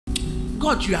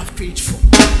God, you are faithful.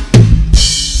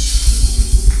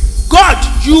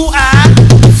 God, you are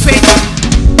faithful.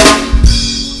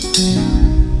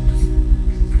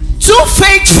 Too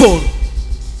faithful.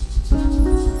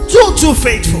 Too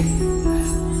faithful.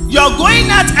 You're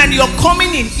going out and you're coming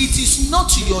in. It is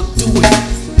not your doing.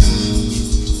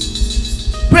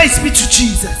 Praise be to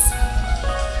Jesus.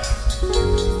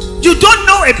 You don't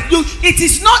know it.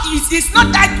 It's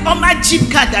not that on my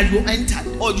Jeep car that you entered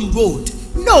or you rode.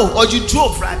 No, or you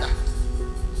drove rather.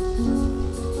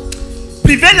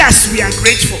 Prevailers, we are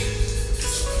grateful.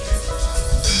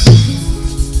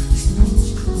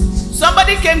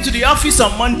 Somebody came to the office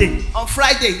on Monday. On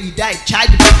Friday, he died.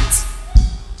 Childbirth.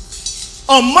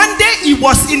 On Monday, she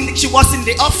was in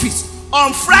the office.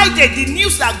 On Friday, the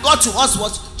news that got to us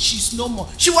was she's no more.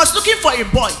 She was looking for a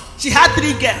boy. She had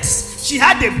 3 girls. She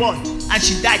had a boy and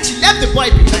she died. She left the boy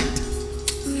behind.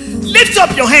 Lift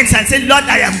up your hands and say, Lord,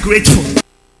 I am grateful.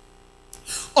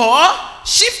 Or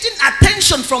shifting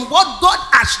attention from what God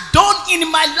has done in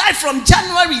my life from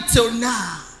January till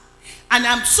now. And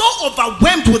I'm so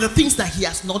overwhelmed with the things that he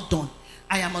has not done.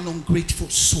 I am an ungrateful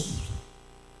soul.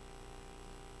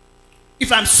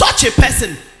 If I'm such a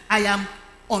person, I am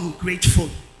ungrateful.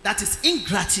 That is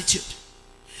ingratitude.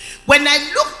 When I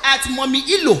look at Mommy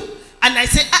Ilo and I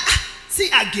say, see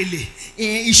Agele,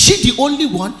 is she the only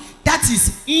one? That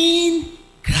is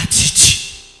ingratitude.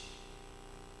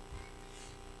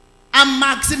 I'm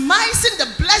maximizing the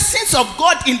blessings of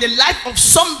God in the life of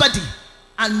somebody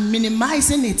and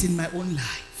minimizing it in my own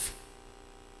life.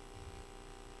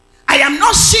 I am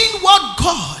not seeing what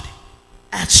God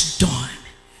has done,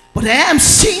 but I am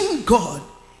seeing God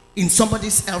in somebody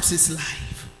else's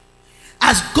life.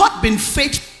 Has God been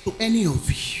faithful to any of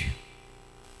you?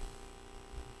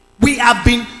 We have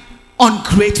been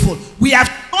ungrateful. We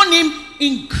have shown him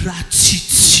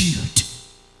ingratitude.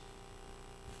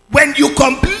 When you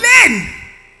complain,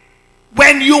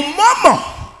 when you murmur,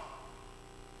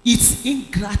 it's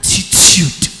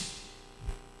ingratitude.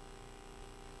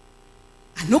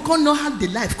 I no can know how the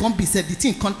life can be said. The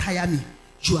thing can't tire me.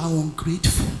 You are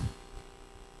ungrateful.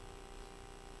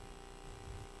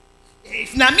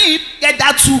 If na me get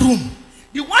that 2 room,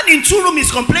 the one in 2 room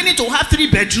is complaining to have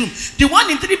 3 bedrooms. The one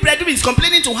in 3 bedroom is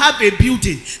complaining to have a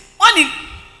building.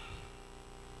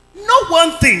 No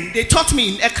one thing they taught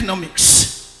me in economics.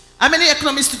 How many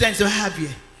economic students do I have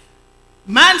here?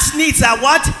 Man's needs are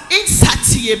what?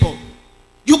 Insatiable.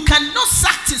 You cannot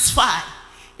satisfy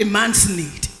a man's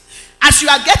need. As you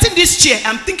are getting this chair,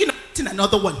 I'm thinking of getting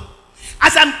another one.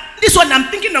 As I'm this one,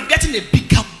 I'm thinking of getting a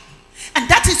bigger one. And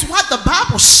that is what the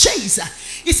Bible says.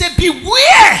 It said,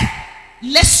 beware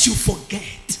lest you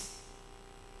forget.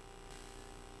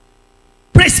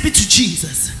 Praise be to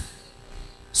Jesus.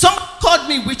 Someone called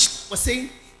me, which was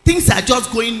saying things are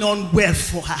just going on well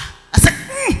for her. I said,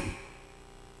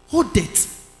 hold it.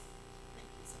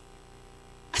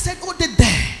 I said, hold it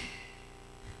there.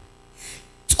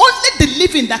 It's only the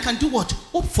living that can do what?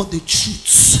 Hope for the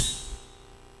truth.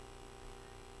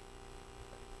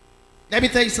 Let me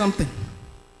tell you something.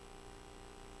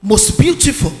 Most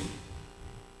beautiful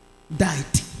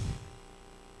died.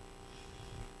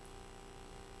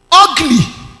 Ugly.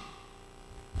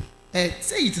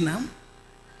 Say it now.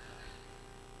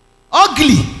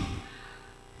 Ugly.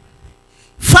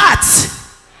 Fat.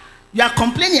 You are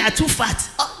complaining you are too fat.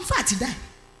 Oh, fat, you die.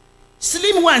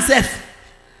 Slim oneself.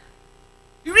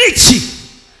 Rich.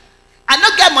 I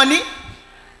not get money.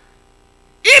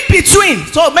 In between.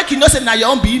 So make you know say now your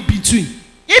own be in between.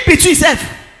 In between self.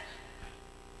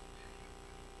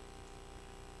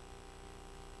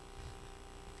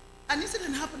 An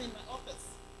incident happened in my office.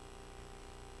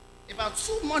 About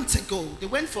 2 months ago, they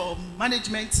went for a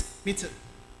management meeting.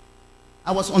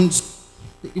 I was on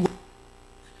Zoom.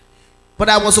 But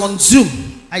I was on Zoom.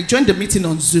 I joined the meeting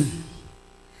on Zoom.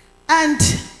 And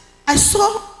I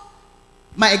saw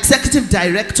my executive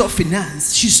director of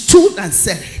finance. She stood and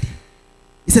said,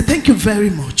 he said, thank you very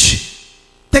much.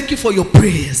 Thank you for your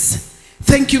prayers.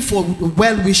 Thank you for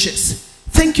well wishes.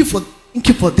 Thank you for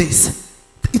this.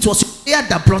 It was your prayer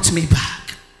that brought me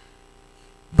back.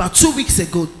 About 2 weeks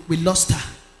ago, we lost her.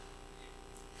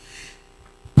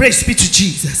 Praise be to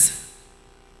Jesus.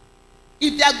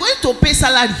 If they are going to pay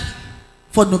salary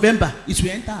for November, it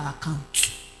will enter our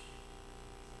account.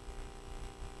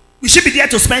 We should be there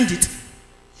to spend it.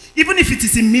 Even if it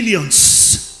is in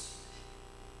millions.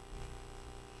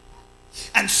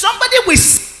 And somebody will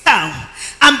sit down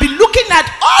and be looking at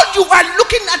all you are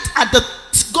looking at the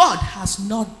God has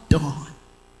not done.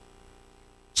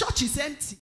 Church is empty.